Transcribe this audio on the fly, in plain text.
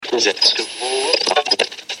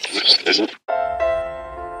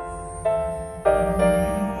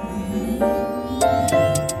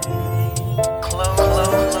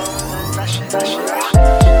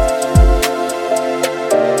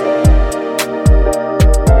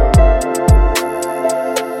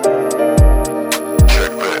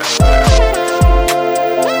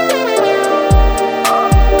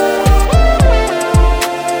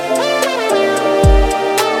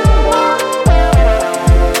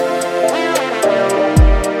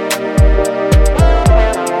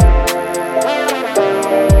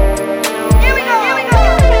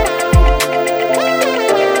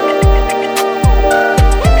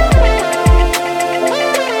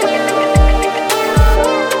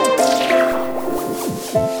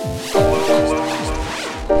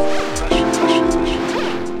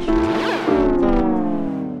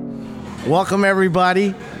Welcome,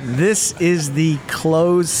 everybody. This is the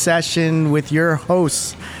closed session with your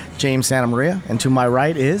hosts, James Santa Maria, and to my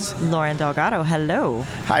right is Lauren Delgado. Hello.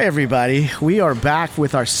 Hi, everybody. We are back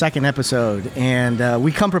with our second episode, and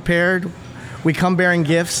we come prepared. We come bearing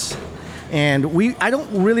gifts, and I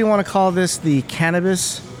don't really want to call this the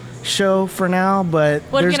cannabis show for now, but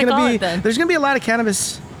there's going to be a lot of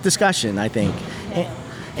cannabis discussion, I think.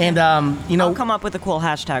 And I'll come up with a cool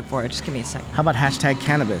hashtag for it. Just give me a second. How about hashtag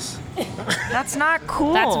cannabis? That's not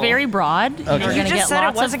cool. That's very broad. Okay. You just said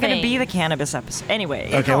it wasn't going to be the cannabis episode. Anyway.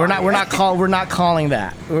 Okay, we're not calling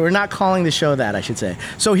that. We're not calling the show that, I should say.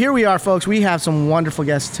 So here we are, folks. We have some wonderful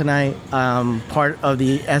guests tonight, part of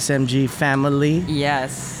the SMG family.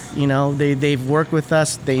 Yes. You know, they've worked with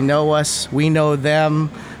us. They know us. We know them.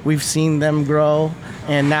 We've seen them grow.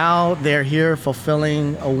 And now they're here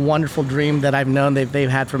fulfilling a wonderful dream that I've known they've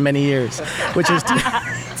had for many years, which is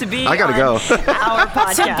to be I gotta go. Our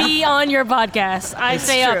podcast. To be on your podcast. I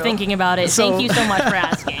stay up thinking about it. Thank you so much for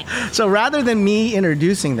asking. So rather than me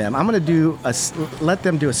introducing them, I'm going to let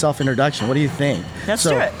them do a self-introduction. What do you think? Let's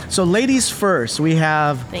do it. So ladies first, we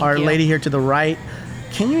have Thank our you. lady here to the right.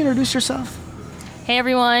 Can you introduce yourself? Hey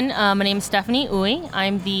everyone, my name is Stephanie Uy.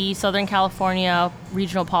 I'm the Southern California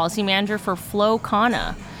Regional Policy Manager for Flow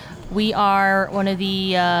Kana. We are one of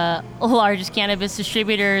the largest cannabis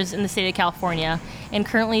distributors in the state of California, and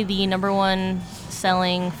currently the number one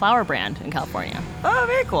selling flower brand in California. Oh,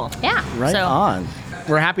 very cool. Yeah. Right on.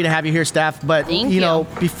 We're happy to have you here, Steph. But, Thank you know,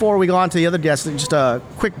 you. before we go on to the other guests, just a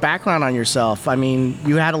quick background on yourself. I mean,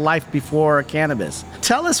 you had a life before cannabis.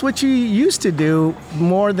 Tell us what you used to do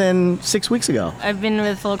more than 6 weeks ago. I've been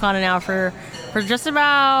with Flow Kana now for just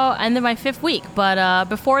about end of my 5th week. But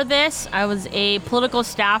before this, I was a political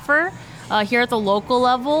staffer here at the local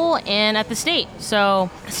level and at the state. So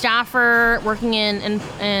staffer working in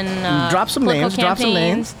Drop some political names. Drop some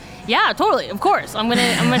names. Yeah, totally. Of course, I'm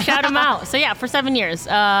gonna shout them out. So yeah, for 7 years. So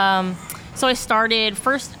I started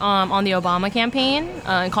first on the Obama campaign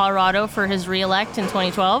in Colorado for his re-elect in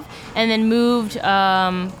 2012, and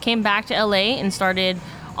then came back to LA and started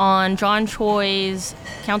on John Choi's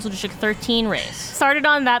Council District 13 race. Started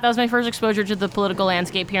on that. That was my first exposure to the political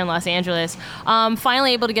landscape here in Los Angeles.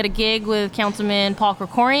 Finally able to get a gig with Councilman Paul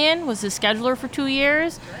Krikorian, was his scheduler for 2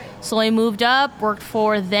 years. Slowly moved up, worked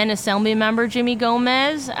for then Assembly member Jimmy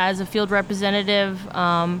Gomez as a field representative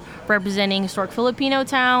representing historic Filipino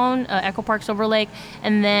town, Echo Park, Silver Lake,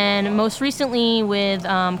 and then most recently with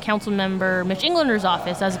Council member Mitch Englander's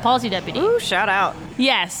office as a policy deputy. Ooh, shout out.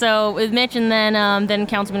 Yeah, so with Mitch and then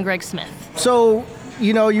Councilman Greg Smith. So,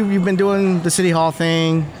 you know, you've been doing the City Hall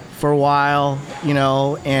thing for a while, you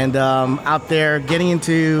know, and out there getting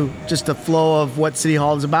into just the flow of what City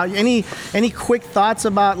Hall is about. Any quick thoughts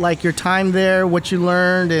about like your time there, what you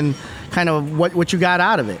learned, and kind of what you got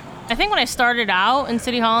out of it? I think when I started out in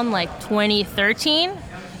City Hall in like 2013,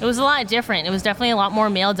 it was a lot different. It was definitely a lot more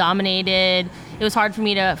male dominated. It was hard for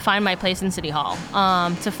me to find my place in City Hall,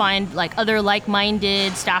 to find like other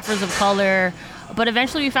like-minded staffers of color. But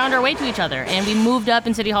eventually we found our way to each other, and we moved up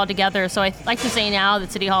in City Hall together. So I like to say now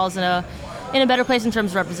that City Hall is in a better place in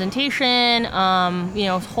terms of representation. You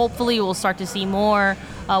know, hopefully we'll start to see more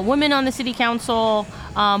women on the city council.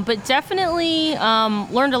 But definitely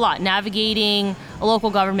learned a lot navigating a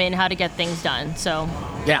local government and how to get things done. So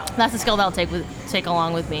yeah, that's a skill that I'll take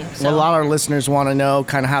along with me. So. Well, a lot of our listeners want to know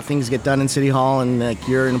kind of how things get done in City Hall, and like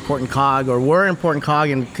you're an important cog, or we're an important cog,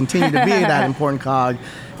 and continue to be that important cog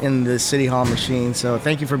in the City Hall machine. So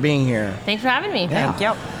thank you for being here. Thanks for having me. Yeah. Thank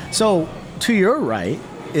you. So to your right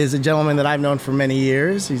is a gentleman that I've known for many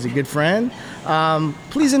years. He's a good friend.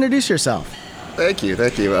 Please introduce yourself. Thank you.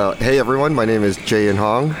 Hey, everyone. My name is Jae-In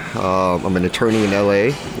Hong. I'm an attorney in LA.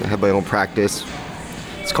 I have my own practice.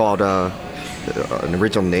 It's called an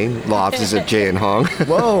original name. Law Offices of Jay and Hong.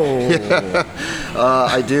 Whoa.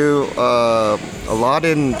 I do a lot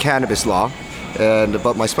in cannabis law,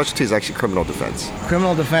 but my specialty is actually criminal defense.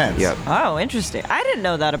 Criminal defense. Yeah. Oh, interesting. I didn't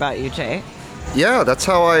know that about you, Jay. Yeah, that's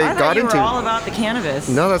how I I got thought you into. were all about the cannabis.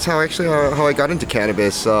 No, that's how I got into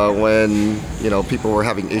cannabis. When people were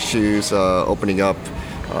having issues opening up,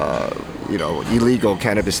 illegal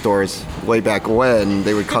cannabis stores way back when,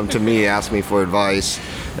 they would come to me, ask me for advice,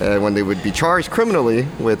 and when they would be charged criminally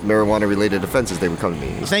with marijuana-related offenses, they would come to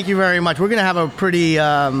me. Thank you very much. We're going to have a pretty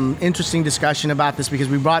interesting discussion about this because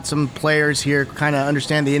we brought some players here, kind of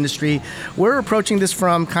understand the industry. We're approaching this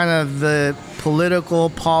from kind of the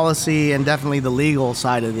political, policy, and definitely the legal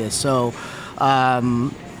side of this. So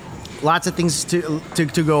lots of things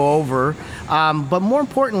to go over. But more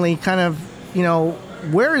importantly, kind of,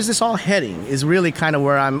 where is this all heading is really kind of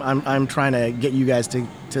where I'm trying to get you guys to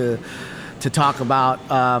talk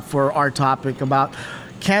about for our topic about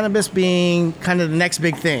cannabis being kind of the next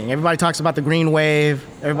big thing. Everybody talks about the green wave.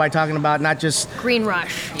 Everybody talking about not just Green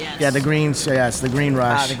rush. Yes. the green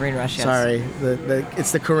rush. The green rush, yes. Sorry,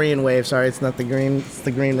 it's the Korean wave. Sorry, it's not the green. It's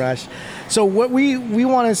the green rush. So what we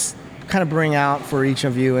want to kind of bring out for each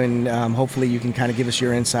of you, and hopefully you can kind of give us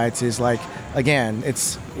your insights, is like, again,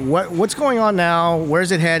 it's what's going on now,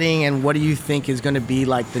 where's it heading, and what do you think is going to be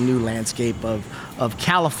like the new landscape of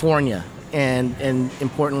California and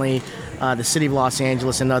importantly the city of Los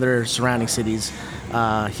Angeles and other surrounding cities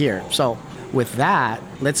here. So with that,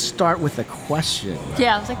 let's start with a question.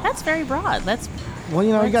 Yeah, I was like, that's very broad. Well,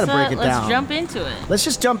 you got to break it down. Let's jump into it. Let's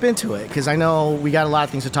just jump into it because I know we got a lot of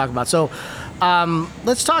things to talk about. So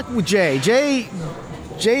let's talk with Jay. Jay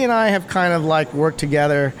and I have kind of like worked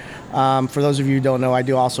together. For those of you who don't know, I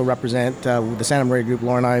do also represent the Santa Maria Group.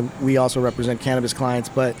 Laura and I, we also represent cannabis clients.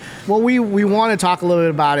 But we want to talk a little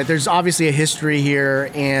bit about it. There's obviously a history here,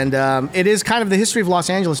 and it is kind of the history of Los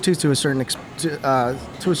Angeles too, to a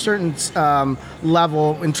certain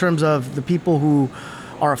level in terms of the people who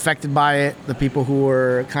are affected by it, the people who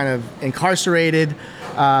were kind of incarcerated,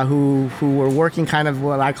 who were working kind of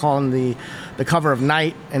what I call in the cover of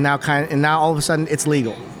night, and now all of a sudden it's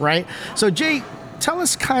legal, right? So Jay, tell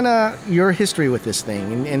us kind of your history with this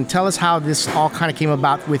thing, and tell us how this all kind of came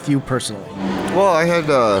about with you personally. Well, I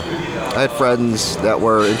had friends that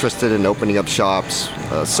were interested in opening up shops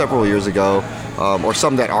several years ago, or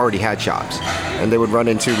some that already had shops, and they would run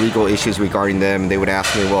into legal issues regarding them. They would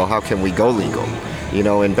ask me, well, how can we go legal?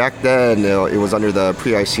 And back then it was under the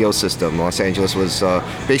pre-ICO system. Los Angeles was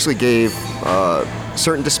basically gave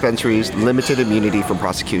certain dispensaries limited immunity from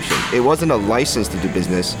prosecution. It wasn't a license to do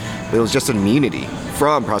business, it was just an immunity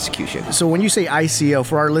from prosecution. So when you say ICO,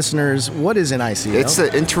 for our listeners, what is an ICO? It's the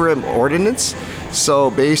interim ordinance.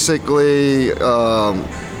 So basically,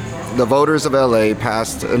 the voters of LA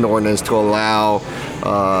passed an ordinance to allow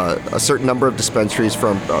a certain number of dispensaries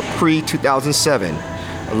from pre-2007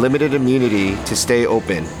 limited immunity to stay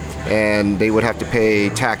open, and they would have to pay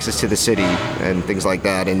taxes to the city and things like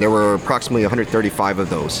that. And there were approximately 135 of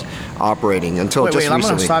those operating until just recently. I'm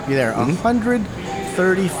going to stop you there.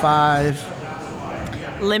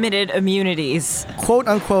 135 Limited immunities. quote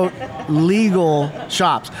unquote legal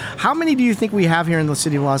shops. How many do you think we have here in the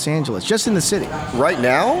city of Los Angeles? Just in the city? Right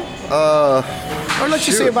now, Or let's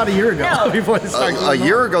just say about a year ago before this started. a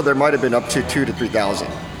year ago there might have been up to 2,000 to 3,000.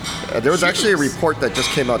 There was actually a report that just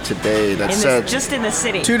came out today that said Just in the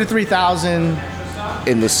city. 2,000 to 3,000.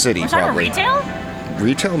 in the city, Was that a probably. retail?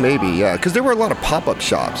 Retail, maybe, yeah, because there were a lot of pop-up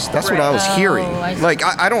shops. That's what I was hearing. I see. Like,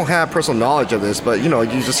 I don't have personal knowledge of this, but you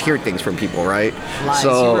just hear things from people, right? Lies,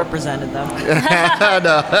 you represented them. You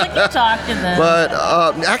talked to them. But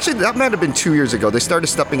actually, that might have been 2 years ago. They started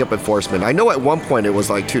stepping up enforcement. I know at one point it was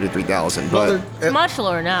like 2,000 to 3,000, but It's much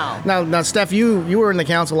lower now. Now, Steph, you were in the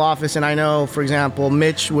council office, and I know, for example,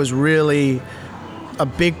 Mitch was really a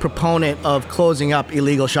big proponent of closing up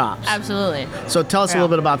illegal shops. Absolutely. So tell us a little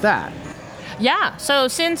bit about that. Yeah, so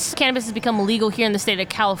since cannabis has become legal here in the state of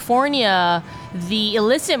California, the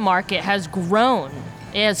illicit market has grown.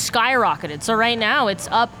 It has skyrocketed. So right now it's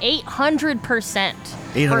up 800%.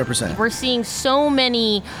 800%. We're seeing so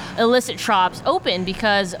many illicit shops open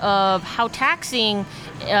because of how taxing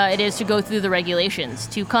it is to go through the regulations,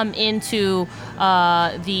 to come into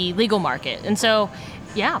the legal market. And so,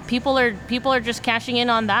 yeah, people are just cashing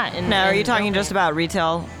in on that. Now, are you talking just about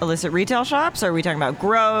illicit retail shops, or are we talking about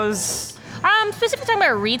grows? Specifically talking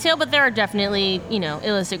about retail, but there are definitely,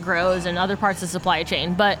 illicit grows and other parts of the supply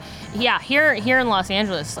chain. But yeah, here in Los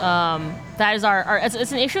Angeles, that is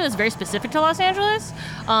it's an issue that's very specific to Los Angeles,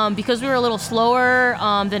 because we were a little slower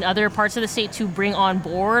than other parts of the state to bring on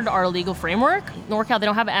board our legal framework. NorCal, they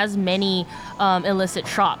don't have as many illicit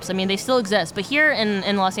shops. I mean, they still exist, but here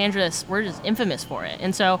in Los Angeles, we're just infamous for it.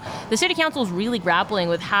 And so the city council is really grappling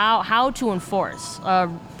with how to enforce.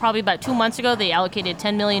 Probably about 2 months ago, they allocated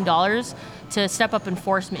 $10 million to step up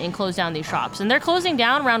enforcement and close down these shops. And they're closing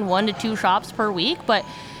down around 1 to 2 shops per week, but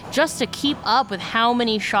just to keep up with how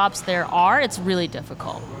many shops there are, it's really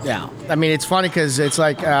difficult. Yeah. I mean, it's funny because it's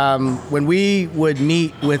like when we would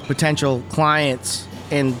meet with potential clients,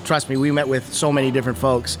 and trust me, we met with so many different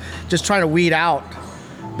folks, just trying to weed out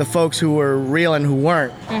the folks who were real and who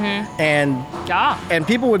weren't. Mm-hmm. And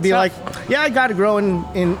people would be like, yeah, I got to grow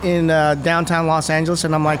in downtown Los Angeles.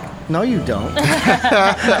 And I'm like, no, you don't.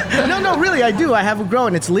 no, really, I do. I have a grow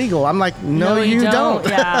and it's legal. I'm like, no, you don't.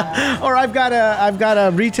 Yeah. Or I've got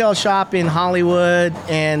a retail shop in Hollywood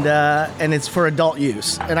and it's for adult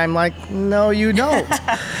use. And I'm like, no, you don't.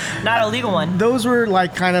 Not a legal one. Those were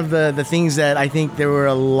like kind of the things that I think there were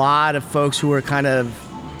a lot of folks who were kind of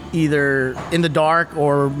either in the dark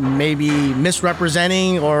or maybe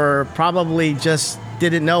misrepresenting or probably just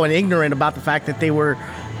didn't know and ignorant about the fact that they were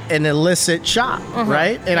an illicit shop,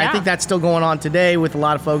 right? And I think that's still going on today with a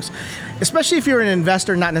lot of folks, especially if you're an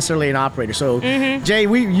investor, not necessarily an operator. So, Jay,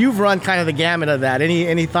 you've run kind of the gamut of that.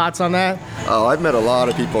 Any thoughts on that? Oh, I've met a lot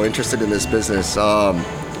of people interested in this business.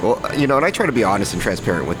 Well, and I try to be honest and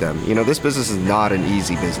transparent with them. This business is not an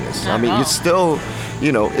easy business. I mean, it's still,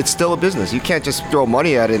 it's still a business. You can't just throw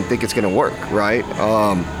money at it and think it's going to work, right?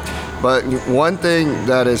 But one thing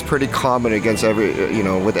that is pretty common against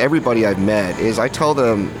with everybody I've met is I tell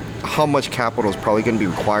them how much capital is probably going to be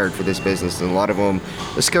required for this business, and a lot of them,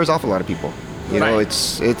 it scares off a lot of people.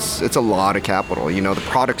 It's a lot of capital. The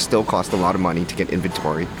products still cost a lot of money to get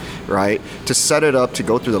inventory, right? To set it up, to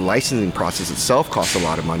go through the licensing process itself costs a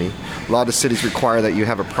lot of money. A lot of cities require that you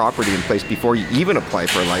have a property in place before you even apply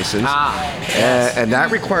for a license. And that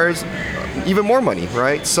requires even more money,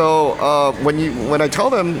 right? So when I tell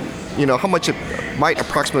them, how much it might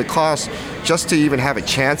approximately cost just to even have a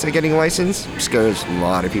chance at getting a license, scares a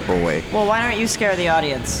lot of people away. Well, why don't you scare the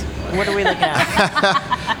audience? What are we looking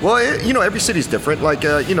at? Well, every city's different. Like,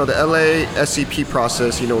 the LA SCP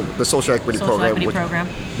process, the social equity program.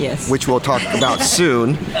 Yes. Which we'll talk about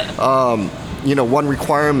soon. One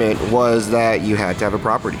requirement was that you had to have a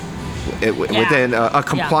property. Within a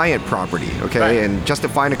compliant property, okay? Right. And just to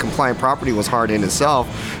find a compliant property was hard in itself,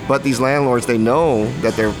 but these landlords, they know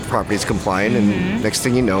that their property is compliant, and next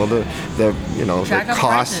thing you know, the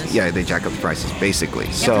cost, they jack up the prices, basically.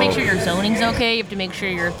 You have to make sure your zoning's okay. You have to make sure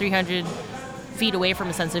you're 300 feet away from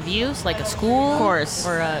a sense of use, like a school, of course,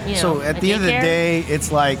 or So at the end of the day,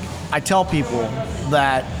 it's like I tell people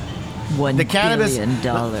that the cannabis the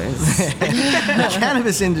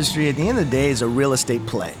cannabis industry at the end of the day is a real estate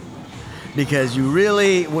play. Because you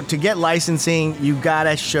really, to get licensing, you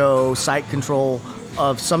gotta show site control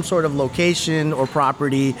of some sort of location or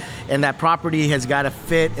property, and that property has gotta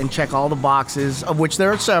fit and check all the boxes, of which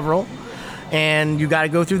there are several. And you gotta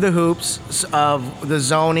go through the hoops of the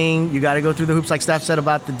zoning, you gotta go through the hoops, like Steph said,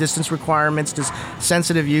 about the distance requirements, just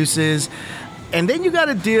sensitive uses. And then you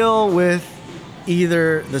gotta deal with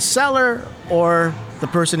either the seller or the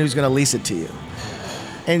person who's gonna lease it to you.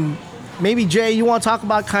 And maybe, Jay, you want to talk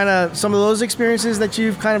about kind of some of those experiences that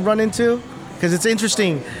you've kind of run into? Because it's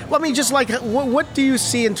interesting. Well, I mean, just like, what do you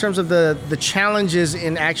see in terms of the challenges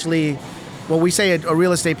in actually, we say a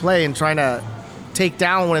real estate play and trying to take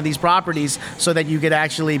down one of these properties so that you could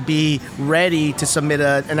actually be ready to submit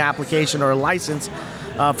an application or a license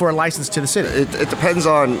for a license to the city? It depends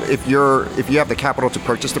on if you have the capital to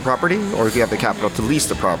purchase the property or if you have the capital to lease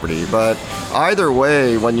the property. But either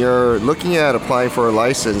way, when you're looking at applying for a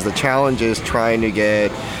license, the challenge is trying to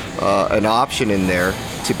get an option in there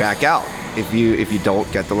to back out if you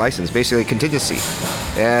don't get the license, basically a contingency.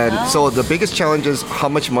 And so the biggest challenge is how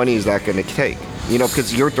much money is that going to take?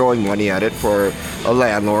 Because you're throwing money at it for a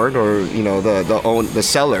landlord or, the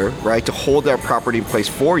seller, right, to hold that property in place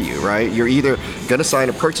for you, right? You're either going to sign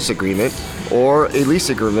a purchase agreement or a lease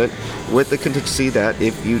agreement with the contingency that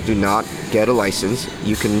if you do not get a license,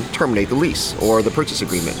 you can terminate the lease or the purchase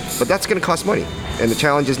agreement. But that's going to cost money. And the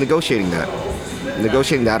challenge is negotiating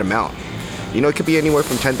that amount. It could be anywhere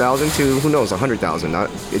from $10,000 to, who knows,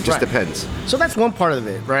 $100,000. It just depends. So that's one part of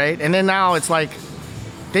it, right? And then now it's like,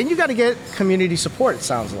 then you got to get community support, it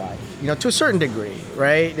sounds like, to a certain degree,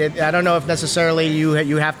 right? I don't know if necessarily you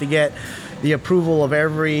have to get the approval of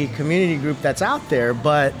every community group that's out there,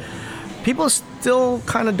 but people still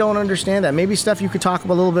kind of don't understand that. Maybe, Steph, you could talk a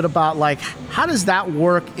little bit about, like, how does that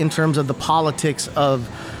work in terms of the politics of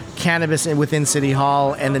cannabis within City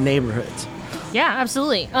Hall and the neighborhoods? Yeah,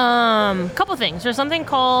 absolutely. Couple things. There's something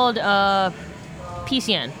called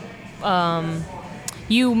PCN.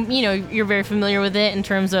 You're very familiar with it in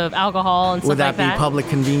terms of alcohol and stuff Would that like that. be public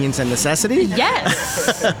convenience and necessity?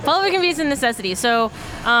 Yes, public convenience and necessity. So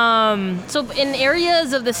in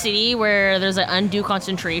areas of the city where there's an undue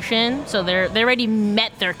concentration, so they already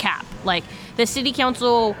met their cap. Like the city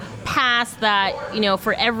council passed that,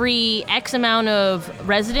 for every X amount of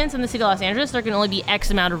residents in the city of Los Angeles, there can only be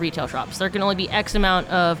X amount of retail shops. There can only be X amount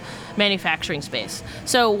of manufacturing space.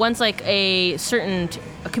 So once like a certain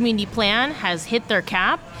community plan has hit their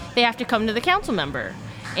cap, they have to come to the council member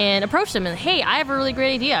and approach them and, hey, I have a really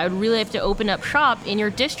great idea. I would really like to open up shop in your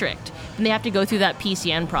district. And they have to go through that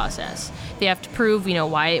PCN process. They have to prove,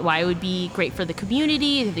 why it would be great for the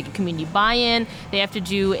community. They have to get community buy-in. They have to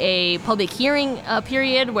do a public hearing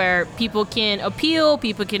period where people can appeal,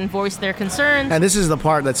 people can voice their concerns. And this is the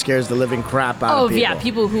part that scares the living crap out of people. Oh, yeah,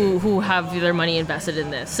 people who have their money invested in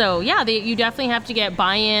this. So, yeah, you definitely have to get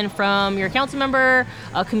buy-in from your council member,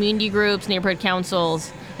 community groups, neighborhood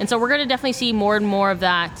councils. And so we're going to definitely see more and more of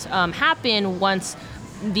that happen once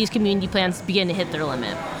these community plans begin to hit their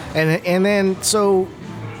limit. And then, so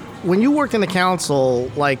when you worked in the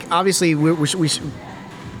council, like, obviously we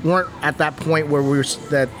weren't at that point where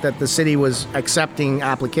that the city was accepting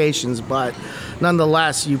applications, but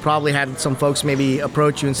nonetheless, you probably had some folks maybe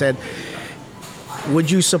approach you and said,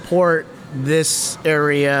 would you support this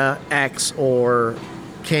area X, or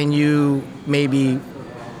can you maybe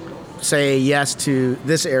say yes to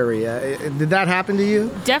this area? Did that happen to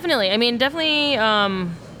you? Definitely.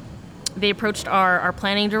 They approached our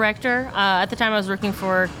planning director. At the time I was working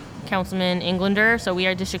for Councilman Englander, so we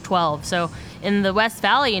are District 12. So in the West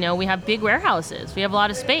Valley, we have big warehouses. We have a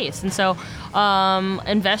lot of space. And so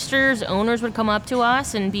investors, owners would come up to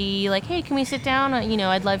us and be like, hey, can we sit down?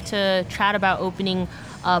 I'd love to chat about opening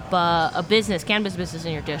up a cannabis business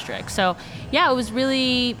in your district. So yeah, it was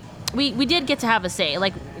really, we did get to have a say.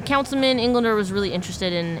 Like Councilman Englander was really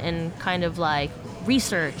interested in kind of like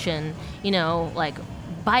research and, like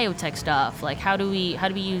biotech stuff. Like how do we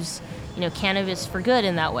use cannabis for good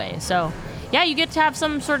in that way. So yeah, you get to have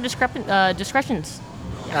some sort of discretions.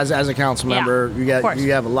 As a council member, Yeah,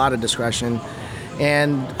 you have a lot of discretion.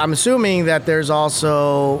 And I'm assuming that there's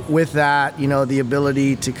also, with that, the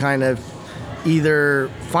ability to kind of either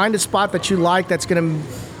find a spot that you like that's going to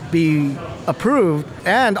be approved,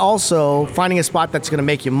 and also finding a spot that's going to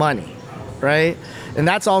make you money, right? And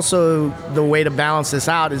that's also the way to balance this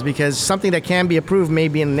out, is because something that can be approved may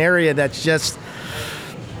be in an area that's just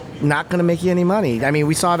not going to make you any money. I mean,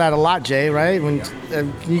 we saw that a lot, Jay, right?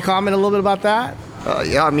 Can you comment a little bit about that?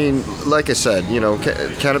 Yeah, I mean, like I said,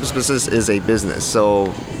 cannabis business is a business.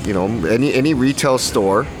 So, any retail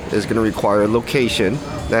store is going to require a location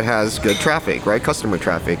that has good traffic, right? Customer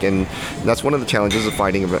traffic. And that's one of the challenges of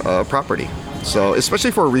finding a property. So,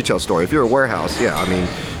 especially for a retail store, if you're a warehouse,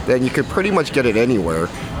 then you could pretty much get it anywhere.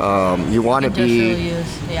 You want to be,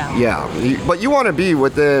 but you want to be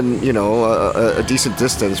within, a decent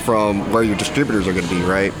distance from where your distributors are going to be,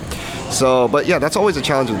 right? So, but yeah, that's always a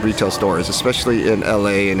challenge with retail stores, especially in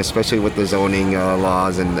LA, and especially with the zoning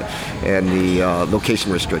laws and the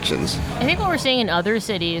location restrictions. I think what we're seeing in other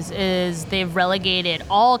cities is they've relegated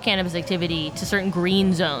all cannabis activity to certain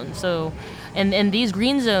green zones. So, and these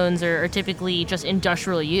green zones are typically just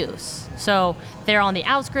industrial use. So they're on the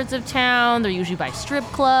outskirts of town. They're usually by strip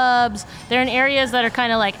clubs. They're in areas that are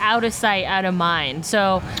kind of like out of sight, out of mind.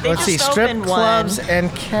 So let's see, strip clubs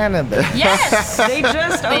and cannabis. Yes, they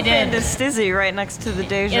just opened a Stizzy right next to the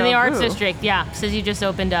Deja in the Arts Vu. District. Yeah, Stizzy just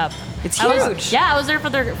opened up. It's huge. I was there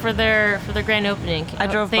for their grand opening. I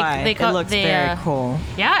drove by. It looks very cool.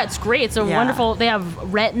 Yeah, it's great. It's a wonderful. They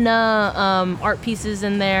have retina art pieces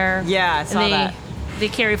in there. Yeah, I saw that. They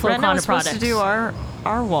carry Flow Retina Conda was products. supposed to do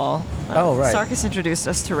our wall. Oh, right. Sarkis introduced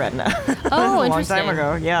us to Retina. Oh, a long interesting. time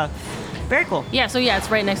ago. Yeah, very cool. Yeah, so it's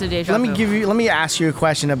right next to Deja Vu. Let me ask you a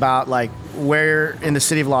question about, like, where in the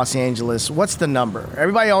city of Los Angeles, what's the number?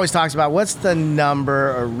 Everybody always talks about what's the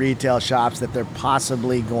number of retail shops that they're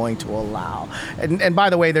possibly going to allow. And by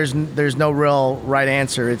the way, there's no real right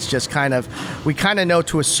answer. It's just we kind of know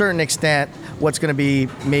to a certain extent what's going to be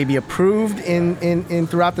maybe approved in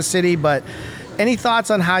throughout the city, but any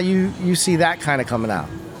thoughts on how you see that kind of coming out?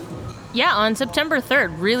 Yeah, on September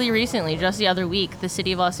 3rd, really recently, just the other week, the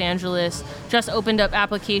city of Los Angeles just opened up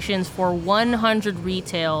applications for 100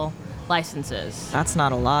 retail licenses. That's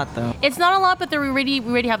not a lot, though. It's not a lot, but we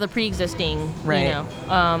already have the pre-existing, Right.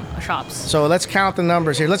 shops. So let's count the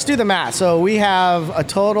numbers here. Let's do the math. So we have a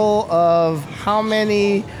total of how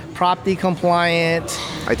many Prop D compliant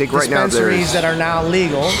I think right now dispensaries that are now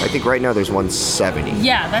legal? I think right now there's 170.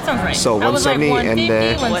 Yeah, that sounds right. So I was like 170 and 150,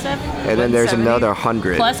 then 170, and then there's 170, another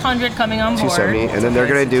 100. plus 100 coming on board. 270, and then they're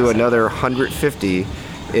going to do another 150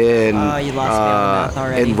 in Oh, you lost me on the math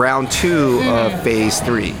already. in round 2 of phase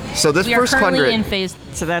 3. So this We are first currently 100. in phase.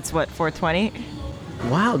 So that's what, 420?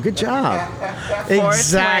 Wow, good job.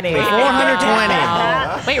 Exactly. 420.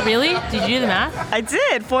 420. Wait, really? Did you do the math? I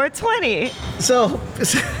did, 420. So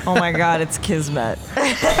Oh my God, it's Kismet.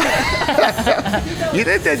 You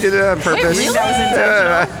did it on purpose. really? That was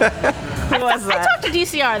intentional. Who was I that? talked to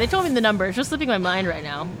DCR. They told me the number. It's just slipping my mind right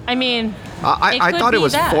now. I mean, I could thought it be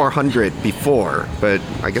was that. 400 before, but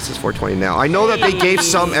I guess it's 420 now. I know that they gave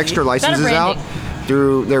some extra licenses out. branding.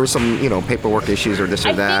 There was some, paperwork issues or this or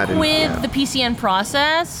I that. think with the PCN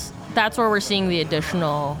process, that's where we're seeing the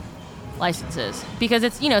additional licenses because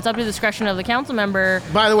it's it's up to the discretion of the council member.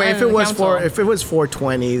 by the way, and if it the was council. if it was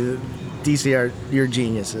 420, DCR, you're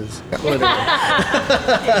geniuses. That'd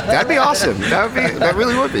be awesome. That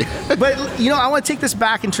really would be. But I want to take this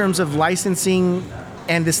back in terms of licensing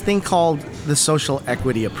and this thing called the social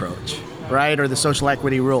equity approach, right? Or the social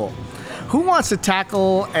equity rule. Who wants to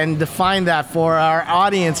tackle and define that for our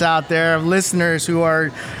audience out there, listeners who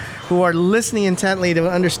are listening intently to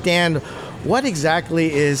understand what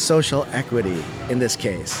exactly is social equity in this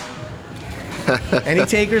case? Any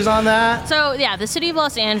takers on that? So yeah, the city of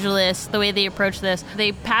Los Angeles, the way they approach this,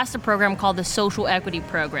 they passed a program called the Social Equity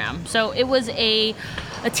Program. So it was a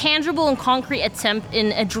tangible and concrete attempt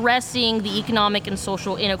in addressing the economic and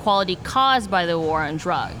social inequality caused by the war on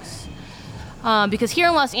drugs. Because here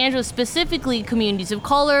in Los Angeles, specifically communities of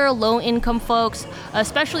color, low-income folks,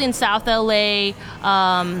 especially in South LA,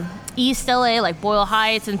 East LA, like Boyle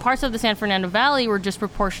Heights, and parts of the San Fernando Valley were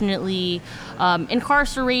disproportionately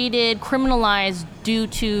incarcerated, criminalized due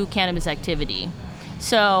to cannabis activity.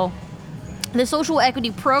 So the Social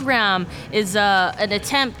Equity Program is an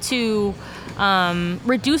attempt to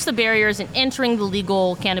reduce the barriers in entering the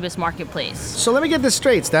legal cannabis marketplace. So let me get this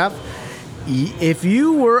straight, Steph. If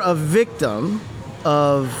you were a victim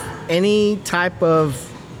of any type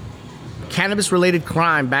of cannabis-related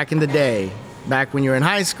crime back in the day, back when you were in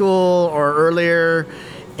high school or earlier,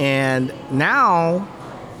 and now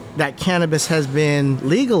that cannabis has been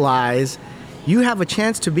legalized, you have a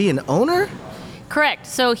chance to be an owner? Correct.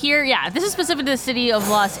 So here, this is specific to the city of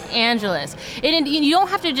Los Angeles. You don't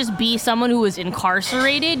have to just be someone who was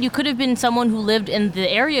incarcerated. You could have been someone who lived in the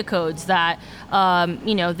area codes that,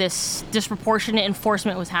 this disproportionate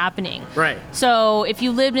enforcement was happening. Right. So if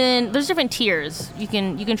you lived in, there's different tiers. You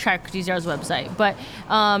can check DCR's website, but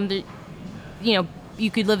you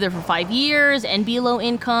could live there for 5 years and be low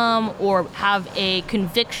income, or have a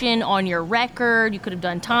conviction on your record. You could have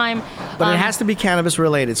done time. But it has to be cannabis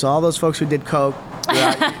related. So all those folks who did coke,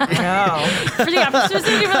 Oh.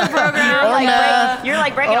 specifically for the program. You're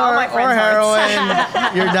like breaking all my or friends' hearts.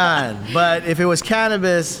 heroin, you're done. But if it was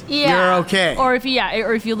cannabis, you're okay. Or if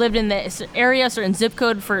you lived in this area, certain zip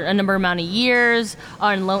code for a number amount of years,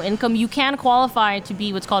 on low income, you can qualify to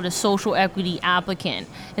be what's called a social equity applicant.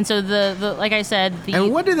 And so the like I said,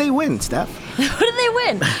 And what do they win, Steph? what do they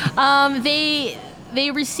win?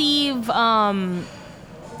 They receive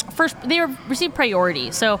they receive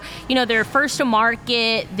priority. So they're first to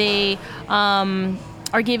market. They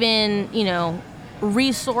are given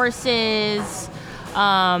resources,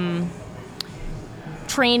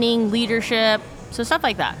 training, leadership, so stuff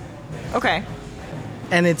like that. Okay.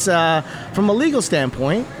 And it's from a legal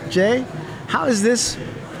standpoint, Jay, how is this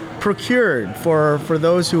procured for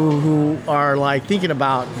those who are like thinking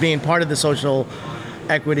about being part of the social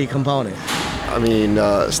equity component? I mean,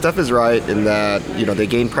 Steph is right in that, they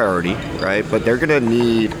gain priority, right? But they're going to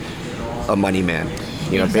need a money man,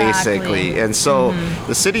 Exactly. basically. And so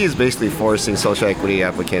the city is basically forcing social equity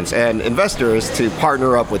applicants and investors to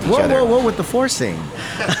partner up with each other. Whoa, with the forcing.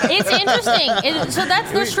 It's interesting. So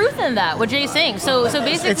there's truth in that, what Jay's saying. So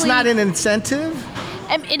basically, It's not an incentive?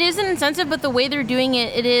 It is an incentive, but the way they're doing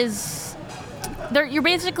it, you're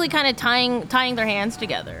basically kind of tying their hands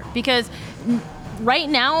together, because right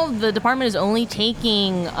now the department is only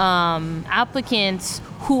taking applicants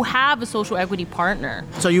who have a social equity partner.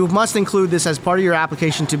 So you must include this as part of your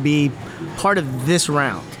application to be part of this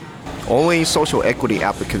round. Only social equity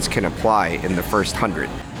applicants can apply in the first 100.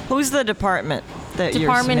 Who's the department that you're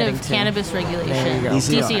Department submitting of to? Cannabis There Regulation, you go.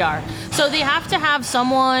 DCR. So they have to have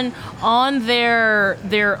someone on their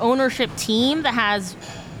ownership team that has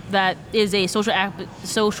that is a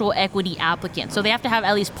social equity applicant. So they have to have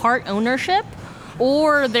at least part ownership,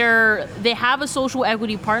 or they have a social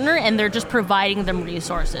equity partner and they're just providing them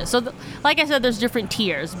resources. So like I said, there's different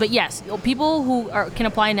tiers, but yes, people who can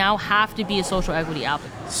apply now have to be a social equity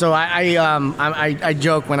applicant. So I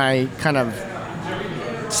joke when I kind of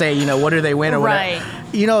say, what do they win or whatever.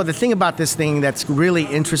 Right. The thing about this thing that's really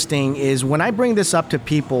interesting is when I bring this up to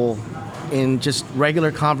people in just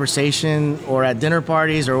regular conversation or at dinner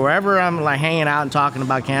parties or wherever I'm like hanging out and talking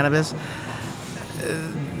about cannabis,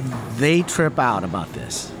 they trip out about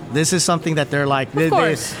this. This is something that they're like, they,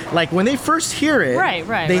 like when they first hear it,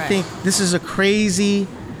 they think this is a crazy,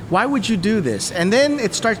 why would you do this? And then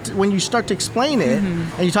when you start to explain it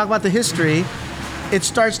and you talk about the history, it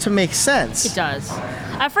starts to make sense. It does.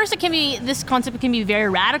 At first, this concept can be very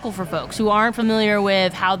radical for folks who aren't familiar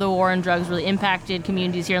with how the war on drugs really impacted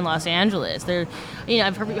communities here in Los Angeles.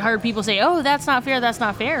 I've heard people say, "Oh, that's not fair. That's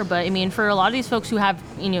not fair." But I mean, for a lot of these folks who have,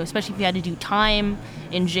 especially if you had to do time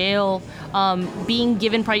in jail, being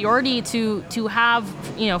given priority to have,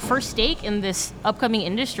 first stake in this upcoming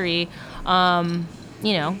industry,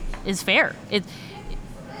 is fair.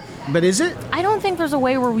 But is it? I don't think there's a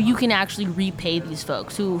way where you can actually repay these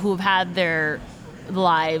folks who have had their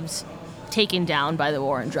lives taken down by the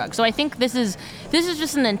war on drugs. So I think this is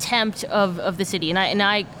just an attempt of the city, and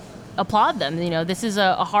I applaud them. This is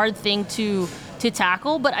a hard thing to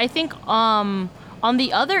tackle, but I think on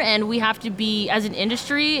the other end, we have to be, as an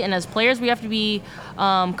industry and as players, we have to be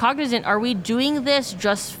cognizant. Are we doing this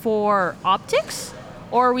just for optics,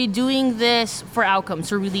 or are we doing this for outcomes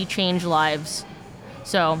to really change lives?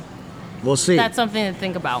 So we'll see. That's something to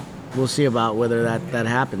think about. We'll see about whether that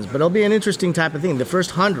happens. But it'll be an interesting type of thing. The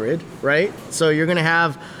first 100, right? So you're going to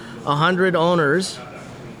have 100 owners,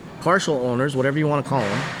 partial owners, whatever you want to call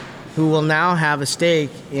them, who will now have a stake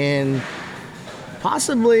in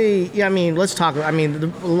possibly, let's talk. A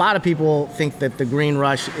lot of people think that the Green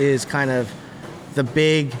Rush is kind of the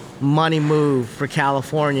big money move for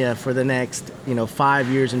California for the next, 5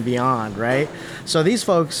 years and beyond, right? So these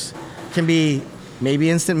folks can be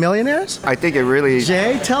maybe instant millionaires? I think it really...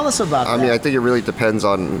 Jay, tell us about that. I think it really depends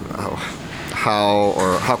on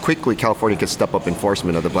how quickly California can step up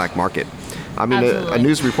enforcement of the black market. A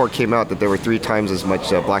news report came out that there were 3 times as much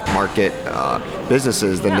black market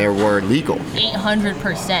businesses than there were legal.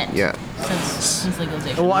 800%. Yeah. Since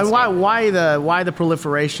legalization. Why the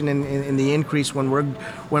proliferation in the increase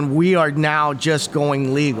when we are now just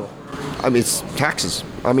going legal? It's taxes.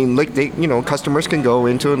 Customers can go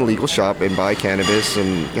into an illegal shop and buy cannabis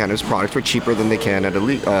and cannabis products for cheaper than they can at a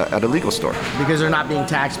legal store. Because they're not being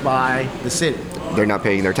taxed by the city. They're not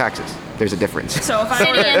paying their taxes. There's a difference. So if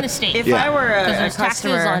city and the state. If I were a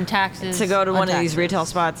customer taxes to go to one of these retail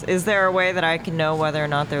spots, is there a way that I can know whether or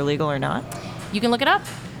not they're legal or not? You can look it up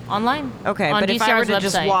online. Okay, on but DCR's if I were to website.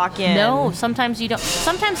 just walk in... No, sometimes you don't.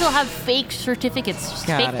 Sometimes they'll have fake certificates,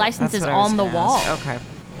 fake licenses on the wall. Okay.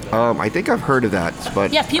 I think I've heard of that,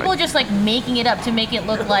 but... Yeah, people are just making it up to make it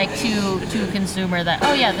look like to a consumer that,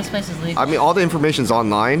 oh yeah, this place is legal. All the information's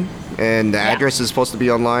online, and the address is supposed to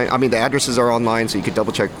be online. The addresses are online, so you could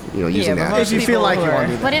double check, using the address. If you feel like you want to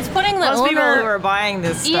do that. But it's putting the Most people owner... who are buying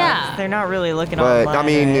this stuff, they're not really looking online. But,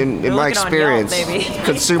 in my experience,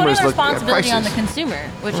 consumers it's look at responsibility prices. on the consumer,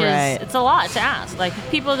 which is, it's a lot to ask.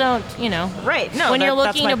 People don't, Right, no, when you're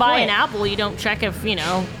looking to buy point. an apple, you don't check if,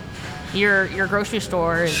 your grocery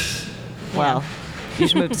store is... Well, you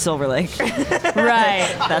should move to Silver Lake.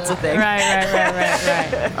 Right. That's a thing. Right. All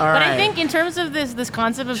right. But I think in terms of this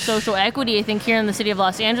concept of social equity, I think here in the city of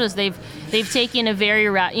Los Angeles, they've taken a very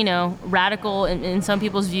radical, in some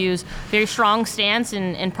people's views, very strong stance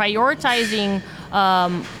in prioritizing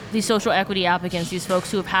these social equity applicants, these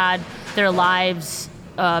folks who have had their lives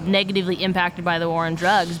negatively impacted by the war on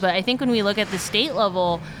drugs. But I think when we look at the state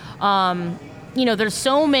level, there's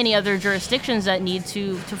so many other jurisdictions that need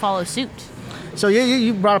to follow suit. So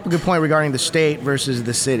you brought up a good point regarding the state versus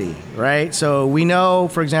the city, right? So we know,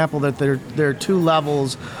 for example, that there are 2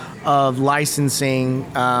 levels of licensing,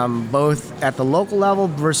 both at the local level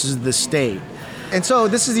versus the state. And so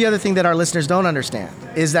this is the other thing that our listeners don't understand,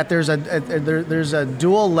 is that there's a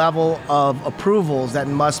dual level of approvals that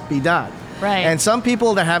must be done. Right. And some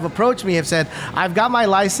people that have approached me have said, I've got my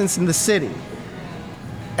license in the city.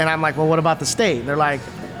 And I'm like, well, what about the state? And they're like,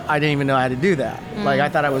 I didn't even know how to do that. I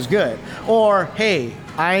thought I was good. Or, hey,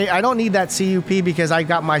 I don't need that CUP because I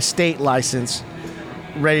got my state license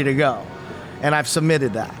ready to go. And I've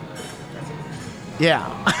submitted that. Yeah.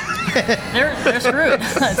 they're screwed.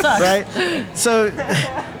 It sucks. Right?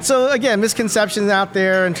 So again, misconceptions out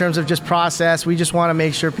there in terms of just process. We just want to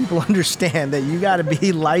make sure people understand that you got to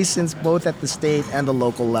be licensed both at the state and the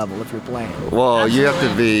local level if you're playing. Well, you have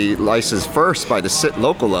to be licensed first by the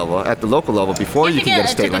local level, at the local level, before you can get a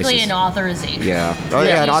state typically license. an authorization. Yeah. Oh, yeah, an you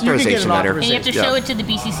can get authorization an letter. And you have to Yeah. show it to the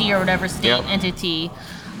BCC or whatever state Yep. entity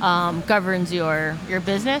governs your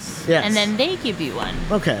business, Yes. and then they give you one.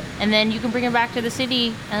 Okay. And then you can bring it back to the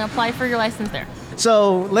city and apply for your license there.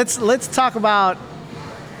 So let's talk about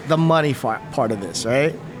the money part of this,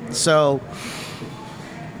 right? So,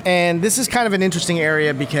 and this is kind of an interesting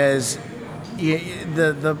area because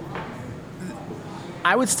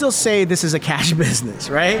I would still say this is a cash business,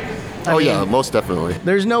 right? I mean, Yeah, most definitely.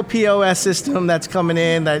 there's no POS system that's coming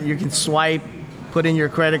in that you can swipe, put in your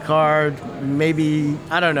credit card, maybe,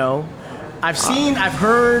 I don't know. I've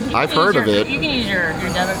heard. I've heard of it. You can use your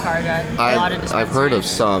debit card at a lot of I've heard of dispensaries.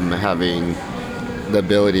 some having the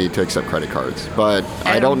ability to accept credit cards, but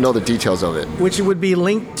I don't know the details of it. Which would be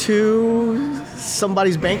linked to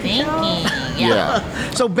somebody's bank account. Banking.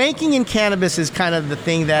 Yeah. So banking in cannabis is kind of the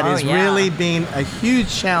thing that Oh, is yeah. really being a huge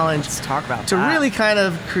challenge Let's talk about to that. really kind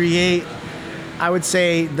of create, I would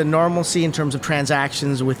say, the normalcy in terms of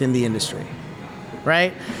transactions within the industry,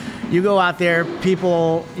 right? You go out there,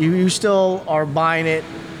 people, you still are buying it,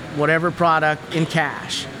 whatever product, in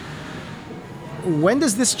cash. When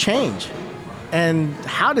does this change? And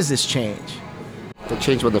how does this change? It'll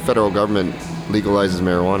change when the federal government legalizes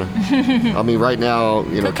marijuana. I mean, right now,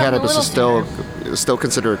 Could come a cannabis is little still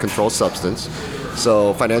considered a controlled substance.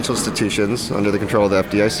 So financial institutions under the control of the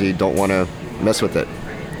FDIC don't want to mess with it.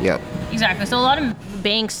 Yep. Exactly. So a lot of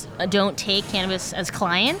banks don't take cannabis as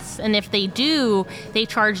clients, and if they do, they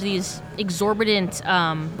charge these exorbitant,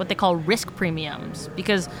 what they call risk premiums,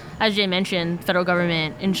 because, as Jay mentioned, federal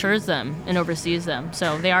government insures them and oversees them.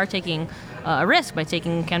 So they are taking a risk by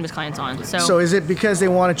taking cannabis clients on. So is it because they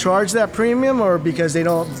want to charge that premium, or because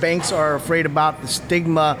banks are afraid about the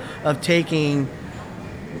stigma of taking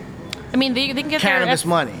I mean, they can get cannabis their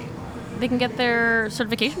money? They can get their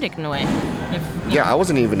certification taken away. Yeah, I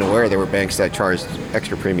wasn't even aware there were banks that charged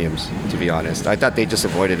extra premiums, to be honest. I thought they just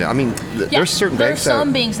avoided it. I mean, there's certain banks There's some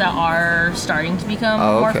that... banks that are starting to become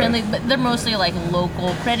Oh, more okay. friendly, but they're mostly like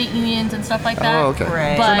local credit unions and stuff like that. Oh, okay.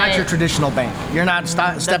 Right. But So not your traditional bank. You're not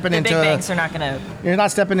stepping the into big banks are not going to. You're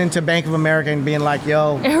not stepping into Bank of America and being like,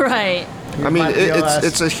 "Yo, right. I mean, my POS.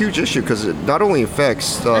 it's a huge issue because it not only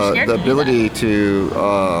affects They're scared the to do ability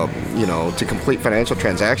to complete financial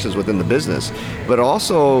transactions within the business, but it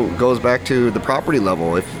also goes back to the property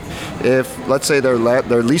level. If let's say they're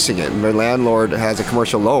leasing it and their landlord has a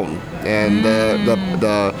commercial loan, and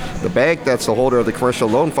the bank that's the holder of the commercial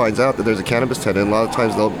loan finds out that there's a cannabis tenant, a lot of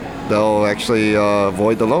times they'll actually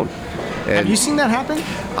void the loan. And have you seen that happen?"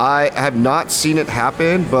 I have not seen it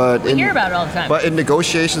happen, but We hear about it all the time. But in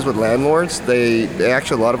negotiations with landlords, they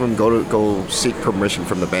actually, a lot of them go seek permission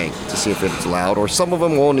from the bank to see if it's allowed, or some of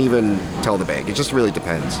them won't even tell the bank. It just really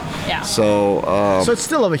depends. Yeah. So So it's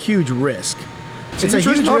still a huge risk. It's a huge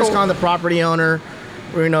huge risk, not risk only- on the property owner,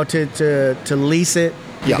 to lease it,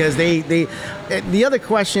 Yeah. because the other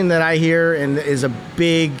question that I hear and is a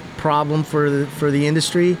big problem for the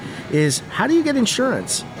industry is, how do you get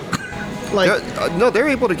insurance? they're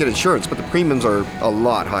able to get insurance, but the premiums are a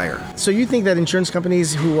lot higher. So you think that insurance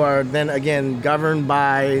companies who are then again governed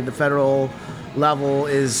by the federal level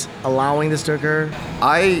is allowing this to occur?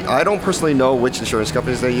 I don't personally know which insurance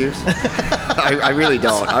companies they use. I really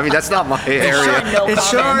don't. I mean, that's not my area. No It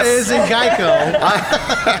sure comments. is in Geico.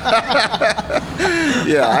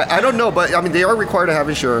 Yeah, I don't know, but I mean, they are required to have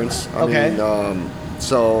insurance. I Okay. mean,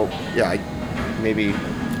 so yeah, maybe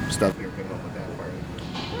stuff here could help with that part.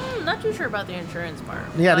 I'm not too sure about the insurance part.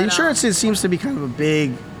 Yeah, the but, insurance seems to be kind of a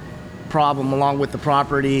big problem, along with the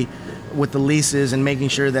property, with the leases, and making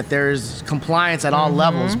sure that there's compliance at all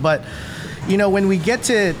levels. But when we get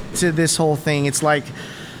to this whole thing, it's like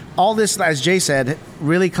all this, as Jay said,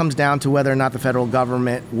 really comes down to whether or not the federal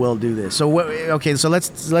government will do this. So so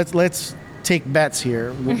let's take bets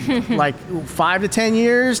here. Like 5 to 10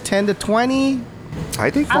 years, 10 to 20. I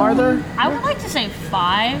think Farther? I would like to say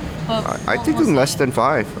 5, but I think in less than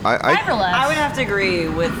 5. 5 or less. I would have to agree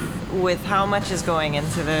with how much is going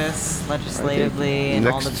into this legislatively and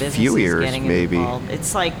all the next businesses few years, getting maybe. involved.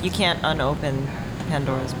 It's like you can't unopen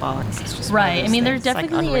Pandora's box. It's just one of Right. I those mean, there things. It's like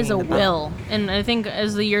definitely is a unringing the bell. will. And I think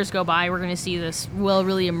as the years go by, we're going to see this will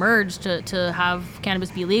really emerge to have cannabis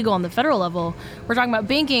be legal on the federal level. We're talking about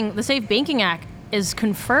banking. The Safe Banking Act is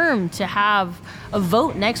confirmed to have a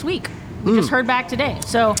vote next week. We just heard back today.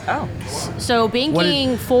 So, Oh, so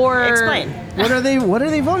banking for... explain. What are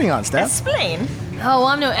they voting on, Steph? Explain. Oh, well,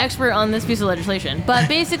 I'm no expert on this piece of legislation, but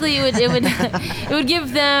basically it would it would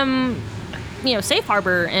give them, safe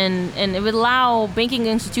harbor, and it would allow banking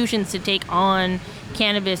institutions to take on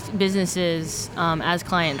cannabis businesses as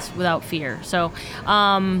clients without fear. So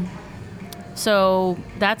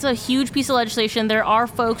that's a huge piece of legislation. There are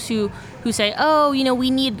folks who say, oh,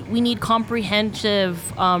 we need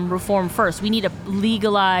comprehensive reform first. We need to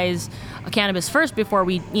legalize cannabis first before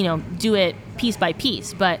we, do it piece by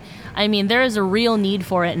piece. But I mean, there is a real need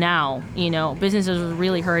for it now. Businesses are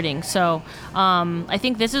really hurting. So I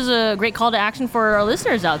think this is a great call to action for our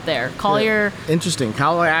listeners out there. Interesting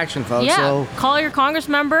call to action, folks. Yeah, So call your Congress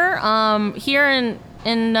member here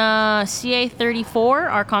in CA 34,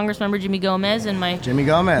 our Congress member Jimmy Gomez and my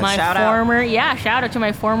Shout out. Shout out to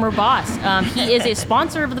my former boss. He is a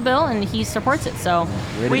sponsor of the bill and he supports it. So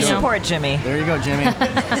We support Jimmy. there you go, Jimmy.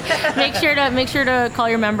 make sure to call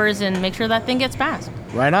your members and make sure that thing gets passed.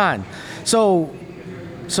 Right on. So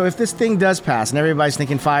if this thing does pass, and everybody's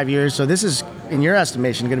thinking 5 years, so this is, in your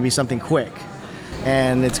estimation, going to be something quick.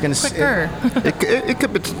 And it's going to... Quicker. It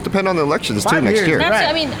could depend on the elections, too, 5 next years, year. right.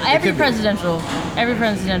 I mean, every presidential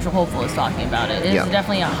hopeful is talking about it. It is Yeah.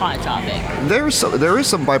 definitely a hot topic. There is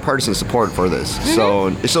some bipartisan support for this. So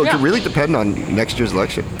it Yeah. could really depend on next year's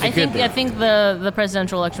election. I think the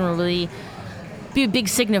presidential election will really be a big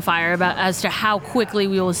signifier as to how quickly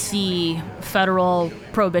we will see federal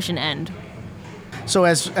prohibition end. So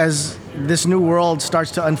as this new world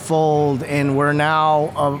starts to unfold, and we're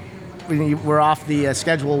now we're off the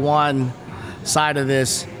Schedule 1 side of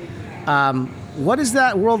this, what does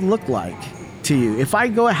that world look like to you? If I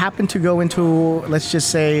happen to go into, let's just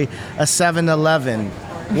say, a 7-Eleven,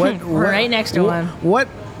 Right next to one. What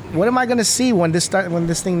am I going to see when this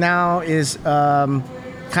thing now is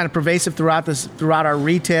kind of pervasive throughout our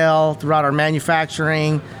retail, throughout our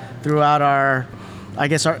manufacturing, throughout our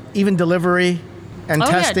even delivery and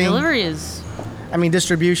testing? Yeah, delivery is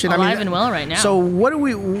Distribution. alive and well right now. So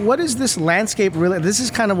what is this landscape really? This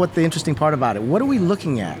is kind of what the interesting part about it. What are we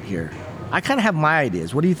looking at here? I kind of have my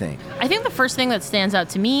ideas. What do you think? I think the first thing that stands out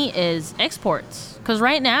to me is exports. Because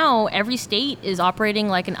right now, every state is operating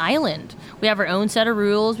like an island. We have our own set of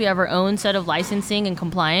rules. We have our own set of licensing and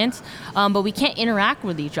compliance. But we can't interact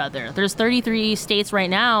with each other. There's 33 states right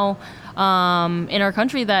now in our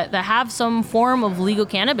country that have some form of legal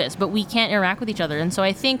cannabis, but we can't interact with each other. And so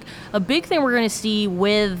I think a big thing we're going to see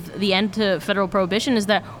with the end to federal prohibition is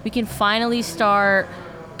that we can finally start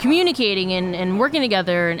communicating and working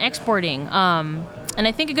together and exporting. And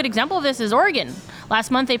I think a good example of this is Oregon.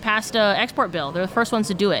 Last month they passed an export bill. They're the first ones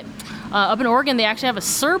to do it. Up in Oregon, they actually have a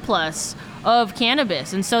surplus of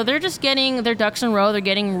cannabis, and so they're just getting their ducks in a row. They're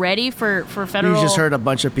getting ready for federal. You just heard a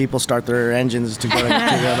bunch of people start their engines to go to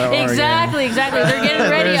Oregon. Exactly. They're getting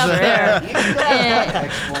ready up there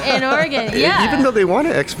in Oregon. Yeah. Even though they want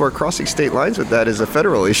to export, crossing state lines with that is a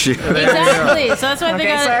federal issue. Exactly. So that's why they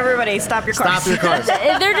got. So everybody, stop your cars. Stop your cars.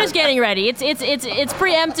 They're just getting ready. It's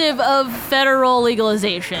preemptive of federal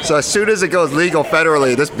legalization. So as soon as it goes legal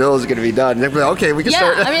federally, this bill is going to be done. And they're like, okay, we can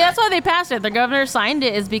start. I mean, that's why they passed it. The governor signed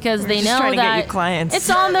it is because they just know trying to get that you clients. it's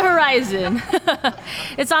on the horizon.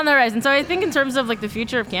 It's on the horizon. So I think in terms of like the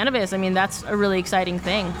future of cannabis, I mean, that's a really exciting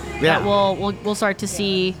thing that we'll start to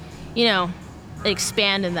see,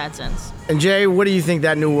 expand in that sense. And Jay, what do you think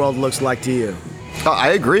that new world looks like to you? I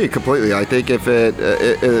agree completely. I think if at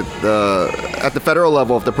the federal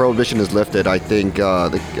level, if the prohibition is lifted, I think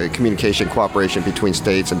the communication, cooperation between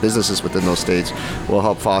states and businesses within those states will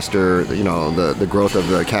help foster, the growth of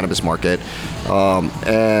the cannabis market.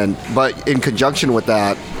 But in conjunction with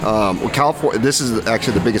that, California, this is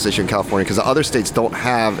actually the biggest issue in California because the other states don't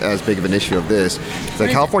have as big of an issue of this. So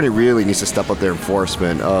California really needs to step up their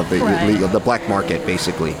enforcement of the black market,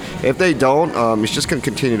 basically. If they don't, it's just going to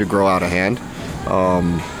continue to grow out of hand.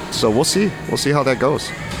 So we'll see how that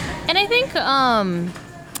goes. And I think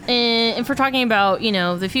if we're talking about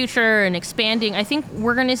the future and expanding, I think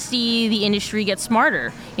we're going to see the industry get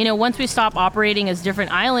smarter. Once we stop operating as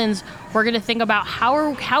different islands, we're going to think about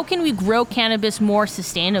how can we grow cannabis more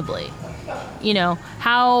sustainably.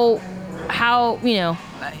 How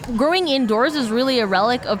growing indoors is really a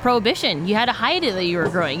relic of prohibition. You had to hide it that you were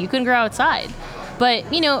growing. You couldn't grow outside. But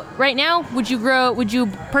right now, would you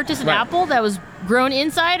purchase an apple that was grown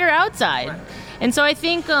inside or outside? And so I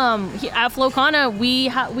think at Flowcana,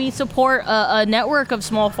 we support a network of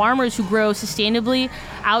small farmers who grow sustainably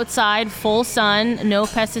outside, full sun, no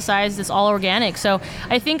pesticides, it's all organic. So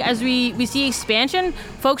I think as we see expansion,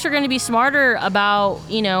 folks are going to be smarter about,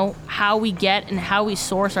 how we get and how we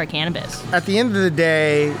source our cannabis. At the end of the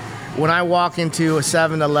day, when I walk into a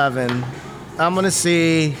 7-Eleven, I'm going to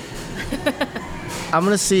see I'm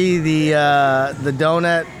gonna see the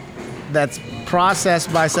donut that's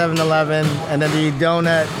processed by 7-Eleven, and then the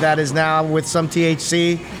donut that is now with some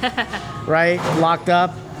THC, right, locked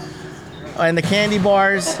up, and the candy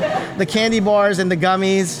bars and the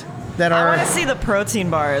gummies that are. I want to see the protein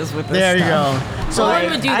bars with this There you stuff. go. So Lauren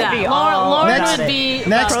would do I'd that. be all Lauren about would it. be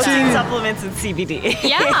Next about Protein to- supplements and CBD. that.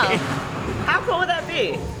 Yeah. How cool would that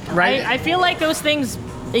be? right. I feel like those things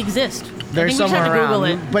exist. They're I think we just somewhere have to around. Google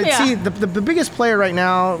it. But Yeah. see, the biggest player right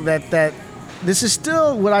now that this is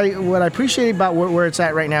still what I appreciate about where it's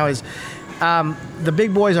at right now is the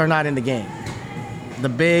big boys are not in the game. The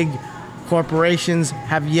big corporations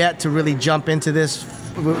have yet to really jump into this.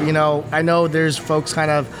 You know, I know there's folks kind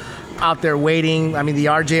of out there waiting. I mean, the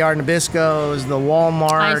RJR Nabiscos, the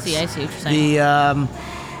Walmarts. I see what you're saying.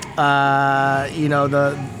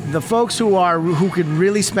 The folks who could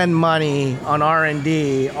really spend money on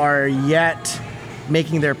R&D are yet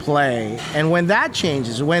making their play. And when that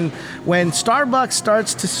changes, when Starbucks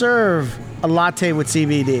starts to serve a latte with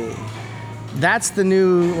CBD, that's the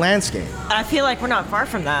new landscape. I feel like we're not far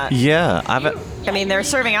from that. Yeah, I mean, they're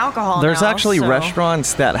serving alcohol there's now, actually so-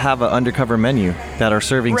 restaurants that have an undercover menu that are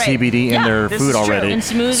serving Right. CBD in Yeah, their this food is true. already. And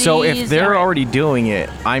smoothies, So if they're yeah. already doing it,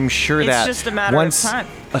 I'm sure It's that just a matter of once time.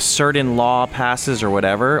 a certain law passes or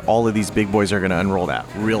whatever, all of these big boys are going to unroll that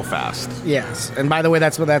real fast. Yes. And by the way,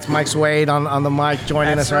 that's Mike Swade on the mic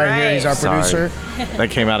joining That's us right here. He's our Sorry. producer. That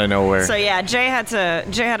came out of nowhere. So yeah, Jay had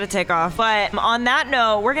to take off. But on that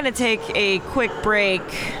note, we're gonna take a quick break.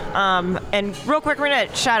 And real quick, we're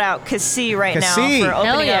gonna shout out Kasi right Kasi. now for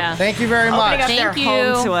opening yeah. up. Thank you very Opening much. up their Thank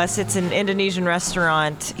home you. to us. It's an Indonesian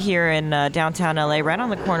restaurant here in downtown LA, right on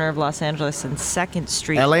the corner of Los Angeles and 2nd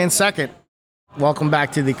Street. LA in second. Welcome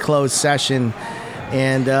back to the closed session.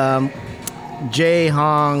 And Jay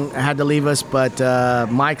Hong had to leave us, but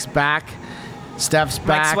Mike's back. Steph's Mike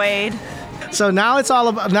back. Swade. So now it's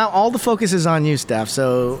all the focus is on you, Steph.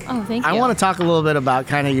 So Oh, thank I you. want to talk a little bit about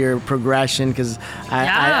kind of your progression because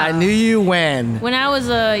Yeah. I knew you when. When I was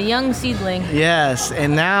a young seedling, Yes,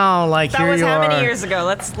 and now like That here was you how are. many years ago?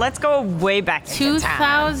 Let's go way back. into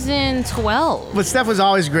time. 2012. But Steph was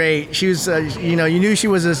always great. She was, you knew she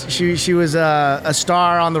was a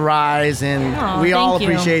star on the rise, and Aw, we all thank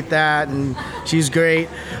you. appreciate that. And she's great.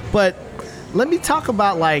 But let me talk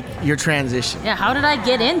about like your transition. Yeah, how did I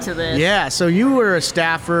get into this? Yeah, so you were a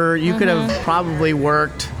staffer. You could have probably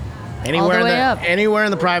worked anywhere Mm-hmm. way up. anywhere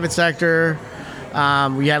in the private sector.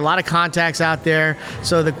 We had a lot of contacts out there.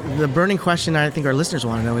 So the burning question I think our listeners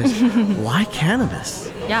want to know is why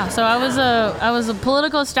cannabis? Yeah, so I was a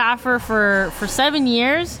political staffer for 7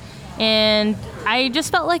 years, and I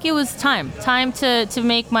just felt like it was time to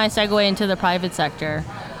make my segue into the private sector.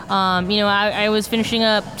 I was finishing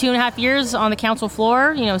up 2.5 years on the council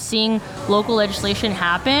floor, seeing local legislation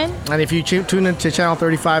happen. And if you tune into Channel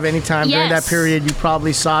 35 anytime during that Yes. period, you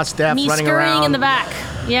probably saw Steph Me running scurrying around in the back.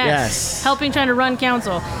 Yes. Yes. Helping trying to run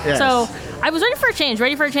council. Yes. So I was ready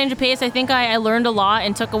for a change of pace. I think I learned a lot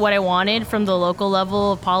and took what I wanted from the local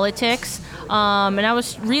level of politics. And I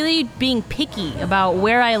was really being picky about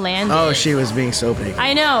where I landed. Oh, she was being so picky.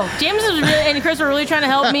 I know. James was really, and Chris were really trying to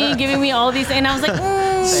help me, giving me all these things. And I was like,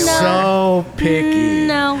 no. So picky.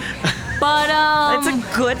 No. But It's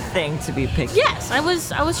a good thing to be picky. yes, I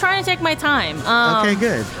was trying to take my time. Okay,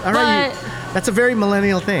 good. All right. That's a very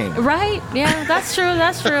millennial thing. Right? Yeah, that's true.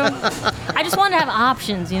 That's true. I just wanted to have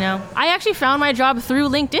options, I actually found my job through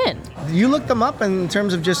LinkedIn. You looked them up in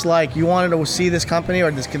terms of just like you wanted to see this company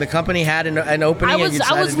or the company had an opening. I and was you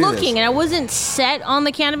decided to do looking, this. and I wasn't set on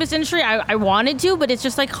the cannabis industry. I wanted to, but it's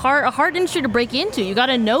just like a hard industry to break into. You got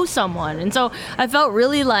to know someone, and so I felt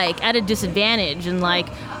really like at a disadvantage, and like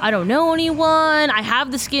I don't know anyone. I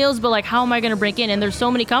have the skills, but like how am I going to break in? And there's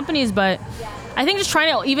so many companies, but I think just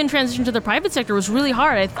trying to even transition to the private sector was really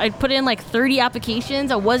hard. I put in like 30 applications.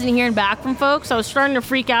 I wasn't hearing back from folks. I was starting to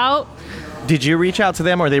freak out. Did you reach out to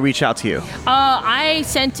them or they reach out to you? I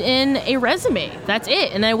sent in a resume. That's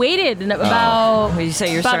it. And I waited about, Would you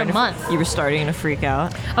say you're about starting a month. You were starting to freak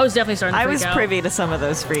out. I was definitely starting to I freak was out. privy to some of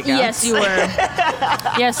those freak outs. Yes, you were.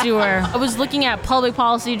 Yes, you were. I was looking at public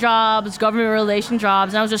policy jobs, government relation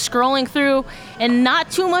jobs, and I was just scrolling through, and not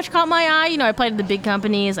too much caught my eye. I applied to the big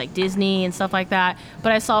companies like Disney and stuff like that,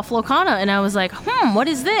 but I saw Flocana, and I was like, what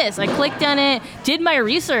is this? I clicked on it, did my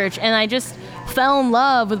research, and I just fell in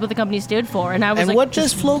love with what the company stood for. And I was And like, what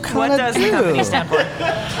does What Flocana does the company do? stand for?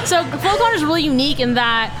 So Flowcon is really unique in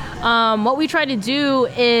that what we try to do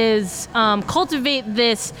is cultivate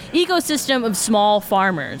this ecosystem of small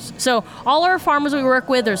farmers. So all our farmers we work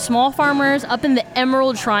with are small farmers up in the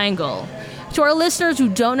Emerald Triangle. to our listeners who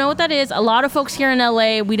don't know what that is, a lot of folks here in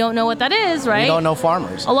LA, we don't know what that is, right? We don't know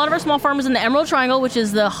farmers. A lot of our small farmers in the Emerald Triangle, which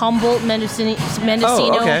is the Humboldt, Mendocino,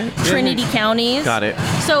 okay. Trinity counties. Got it.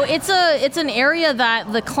 So it's an area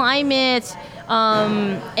that the climate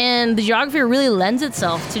and the geography really lends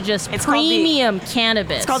itself to just premium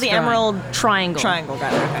cannabis. It's called the Emerald Triangle.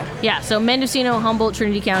 Got it. Okay. Yeah, so Mendocino, Humboldt,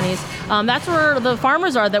 Trinity counties. That's where the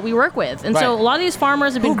farmers are that we work with. And so a lot of these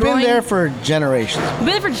farmers have been Who've been there for generations.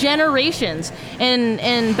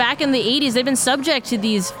 And back in the 80s, they've been subject to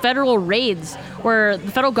these federal raids where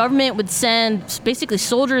the federal government would send basically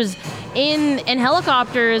soldiers in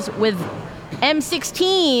helicopters with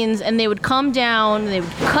M16s, and they would come down and they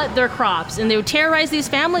would cut their crops and they would terrorize these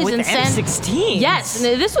families With and send M16s? Yes,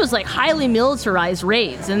 and this was like highly militarized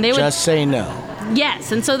raids, and they would Just say no.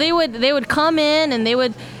 Yes, and so they would come in and they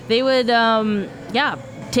would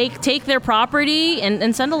take their property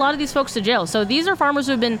and send a lot of these folks to jail. So these are farmers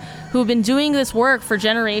who've been doing this work for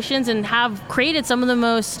generations and have created some of the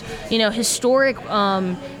most historic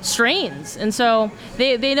strains. And so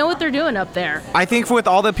they know what they're doing up there. I think with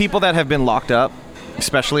all the people that have been locked up,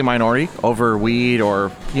 especially minority, over weed or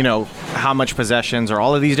how much possessions or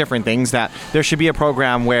all of these different things, that there should be a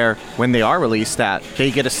program where when they are released that they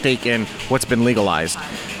get a stake in what's been legalized.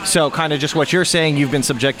 So kind of just what you're saying, you've been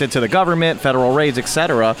subjected to the government, federal raids,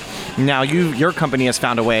 etc. Now your company has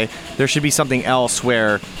found a way. There should be something else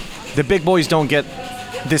where the big boys don't get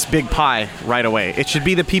this big pie right away. It should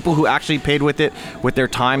be the people who actually paid with it, with their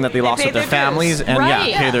time that they lost with their families, and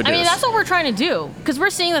pay their dues. I mean, that's what we're trying to do, because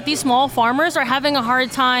we're seeing that these small farmers are having a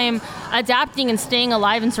hard time adapting and staying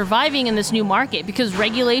alive and surviving in this new market because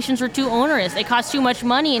regulations are too onerous. They cost too much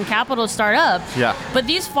money and capital to start up. Yeah. But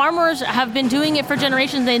these farmers have been doing it for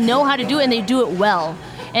generations. They know how to do it, and they do it well.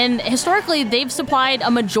 And historically, they've supplied a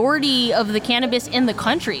majority of the cannabis in the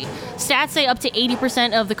country. Stats say up to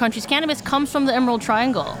 80% of the country's cannabis comes from the Emerald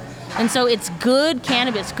Triangle. And so it's good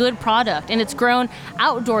cannabis, good product, and it's grown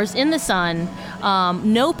outdoors in the sun,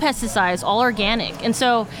 no pesticides, all organic. And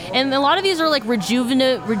a lot of these are like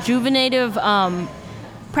rejuvenative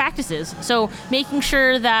practices. So making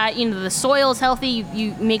sure that the soil is healthy,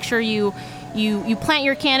 you make sure you plant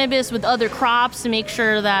your cannabis with other crops to make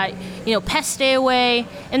sure that pests stay away.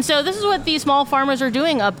 And so this is what these small farmers are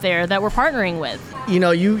doing up there that we're partnering with.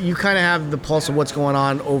 You kind of have the pulse of what's going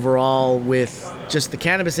on overall with just the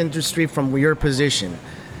cannabis industry from your position.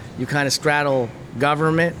 You kind of straddle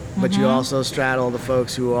government, but you also straddle the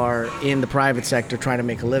folks who are in the private sector trying to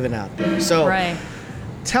make a living out there. So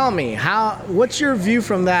tell me, what's your view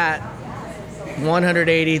from that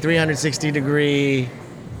 180, 360 degree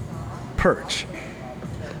perch?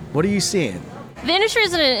 What are you seeing? The industry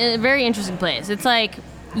is in a very interesting place. It's like,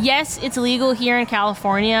 yes, it's legal here in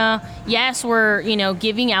California. Yes, we're,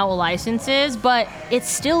 giving out licenses, but it's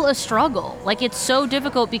still a struggle. Like, it's so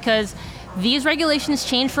difficult because these regulations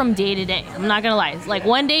change from day to day. I'm not gonna lie. Like,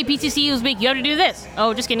 one day PTC was like, you have to do this.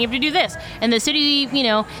 Oh, just kidding, you have to do this. And the city,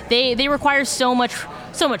 they require so much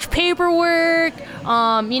paperwork.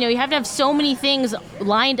 You have to have so many things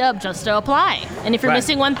lined up just to apply. And if you're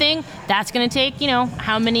missing one thing, that's gonna take,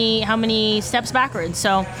 how many steps backwards.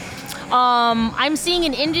 So I'm seeing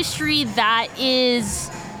an industry that is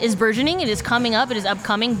burgeoning. It is coming up. It is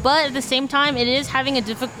upcoming. But at the same time, it is having a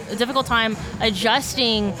difficult time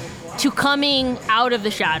adjusting to coming out of the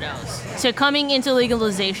shadows, to coming into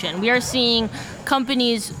legalization. We are seeing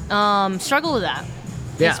companies struggle with that,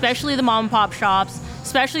 especially the mom and pop shops,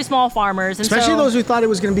 especially small farmers, and especially those who thought it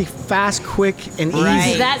was going to be fast, quick, and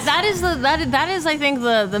easy. That is I think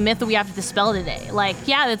the myth that we have to dispel today. Like,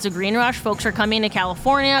 it's a green rush. Folks are coming to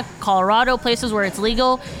California, Colorado, places where it's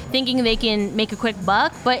legal, thinking they can make a quick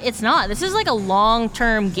buck, but it's not. This is like a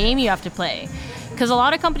long-term game you have to play, because a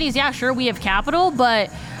lot of companies, sure, we have capital, but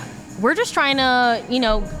we're just trying to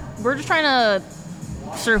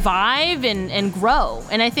survive and grow.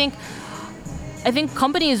 And I think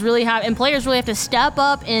companies really have, and players really have to step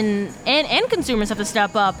up, and consumers have to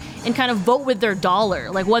step up and kind of vote with their dollar,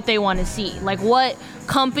 like what they want to see, like what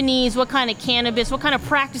companies, what kind of cannabis, what kind of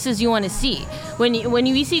practices you want to see. When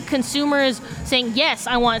you see consumers saying, yes,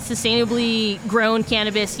 I want sustainably grown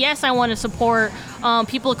cannabis, yes, I want to support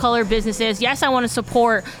people of color businesses, yes, I want to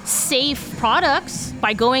support safe products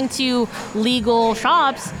by going to legal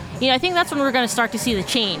shops, I think that's when we're going to start to see the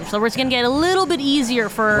change. So it's going to get a little bit easier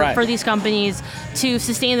for these companies to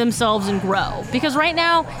sustain themselves and grow. Because right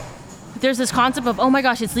now, there's this concept of, oh my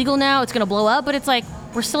gosh, it's legal now, it's going to blow up, but it's like,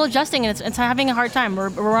 we're still adjusting, and it's having a hard time.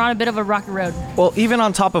 We're on a bit of a rocky road. Well, even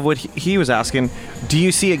on top of what he was asking, do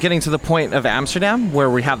you see it getting to the point of Amsterdam, where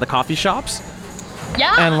we have the coffee shops?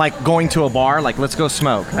 Yeah. and like going to a bar, like let's go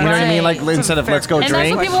smoke. You know what I mean? Like Right. instead of let's go And drink.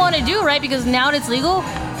 that's what people want to do, right? Because now that it's legal,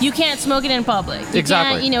 you can't smoke it in public. You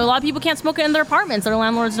Exactly. Can't, a lot of people can't smoke it in their apartments. Their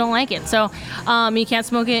landlords don't like it. So you can't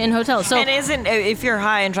smoke it in hotels. So And if you're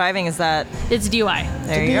high and driving, is that it's DUI.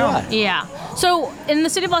 there you go? Yeah. So in the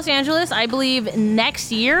city of Los Angeles, I believe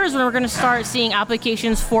next year is when we're going to start seeing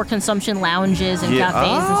applications for consumption lounges and Yeah.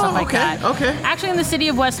 cafes and stuff like okay, that. okay. Actually, in the city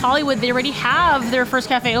of West Hollywood, they already have their first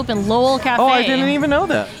cafe open, Lowell Cafe. Oh, I didn't even know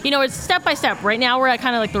that. It's step by step. Right now, we're at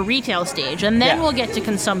kind of like the retail stage, and then Yeah. we'll get to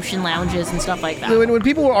consumption lounges and stuff like that. When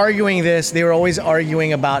people were arguing this, they were always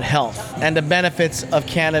arguing about health and the benefits of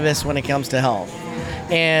cannabis when it comes to health.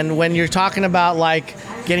 And when you're talking about like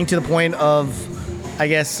getting to the point of, I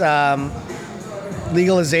guess,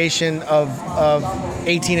 legalization of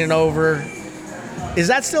 18 and over, is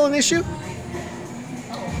that still an issue?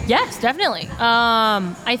 Yes, definitely.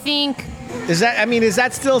 I think. Is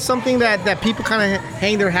that still something that people kind of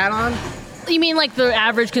hang their hat on? You mean like the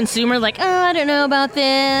average consumer, like, oh, I don't know about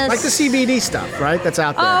this. Like the CBD stuff, right? That's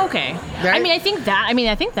out there. Oh, okay. Right? I think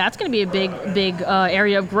that's going to be a big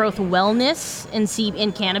area of growth, wellness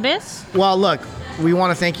in cannabis. Well, look, we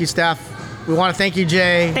want to thank you, Steph. We want to thank you,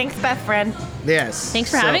 Jay. Thanks, Beth friend. Yes. Thanks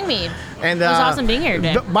for having me. And It was awesome being here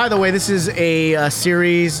today. By the way, this is a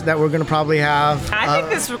series that we're going to probably have. I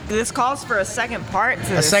think this calls for a second part.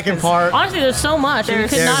 To a second part. Honestly, there's so much. We could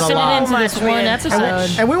There's not a fit lot. it into this So one much, man.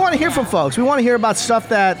 episode. And we want to hear from folks. We want to hear about stuff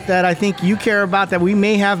that I think you care about that we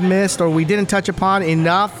may have missed or we didn't touch upon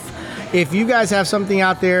enough. If you guys have something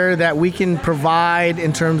out there that we can provide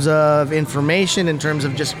in terms of information, in terms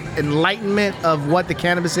of just enlightenment of what the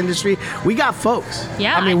cannabis industry, we got folks.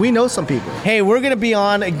 Yeah. I mean, we know some people. Hey, we're going to be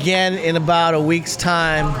on again in about a week's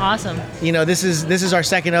time. Awesome. This is our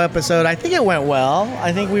second episode. I think it went well.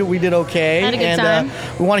 I think we did okay. Had a good and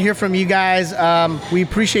time. We want to hear from you guys. We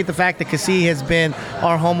appreciate the fact that Kasi has been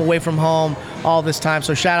our home away from home all this time.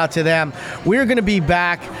 So shout out to them. We're going to be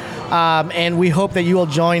back. And we hope that you will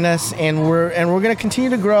join us, and we're going to continue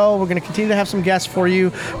to grow. We're going to continue to have some guests for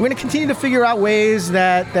you. We're going to continue to figure out ways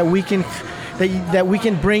that we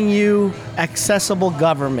can bring you accessible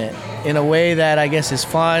government in a way that I guess is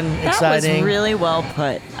fun, exciting. That was really well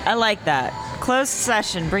put. I like that. Closed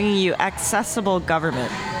session, bringing you accessible government.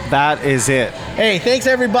 That is it. Hey, thanks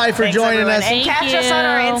everybody for Thanks, joining everyone. us. And Thank catch us on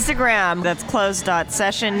our you. Instagram. That's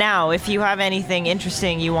closed.session. Now, if you have anything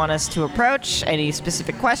interesting you want us to approach, any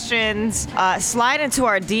specific questions, slide into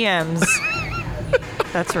our DMs.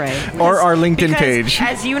 That's right. Or our LinkedIn Because, page.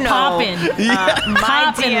 As you know, Poppin'. my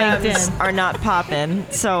Poppin' DMs LinkedIn. are not popping.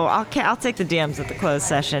 So I'll take the DMs at the closed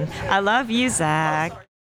session. I love you, Zach.